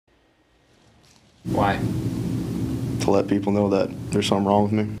Why? To let people know that there's something wrong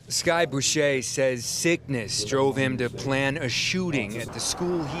with me. Sky Boucher says sickness drove him to plan a shooting at the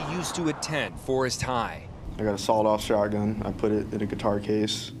school he used to attend, Forest High. I got a sawed-off shotgun. I put it in a guitar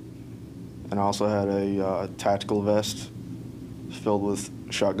case. And I also had a tactical vest filled with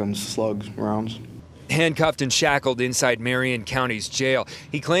shotgun slug rounds. Handcuffed and shackled inside Marion County's jail,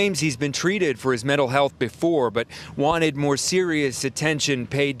 he claims he's been treated for his mental health before, but wanted more serious attention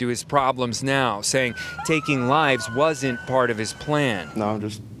paid to his problems now, saying taking lives wasn't part of his plan. No,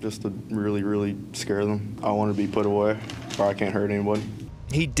 just to really scare them. I want to be put away where I can't hurt anybody.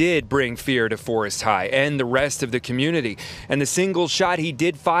 He did bring fear to Forest High and the rest of the community, and the single shot he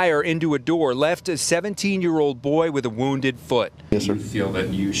did fire into a door left a 17-year-old boy with a wounded foot. Yes, sir. You feel that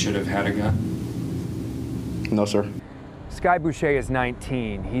you should have had a gun? No, sir. Sky Boucher is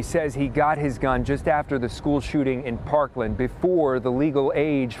 19. He says he got his gun just after the school shooting in Parkland, before the legal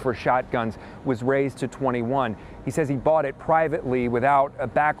age for shotguns was raised to 21. He says he bought it privately without a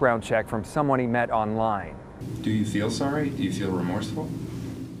background check from someone he met online. Do you feel sorry? Do you feel remorseful?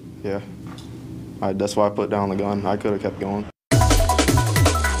 Yeah. That's why I put down the gun. I could have kept going.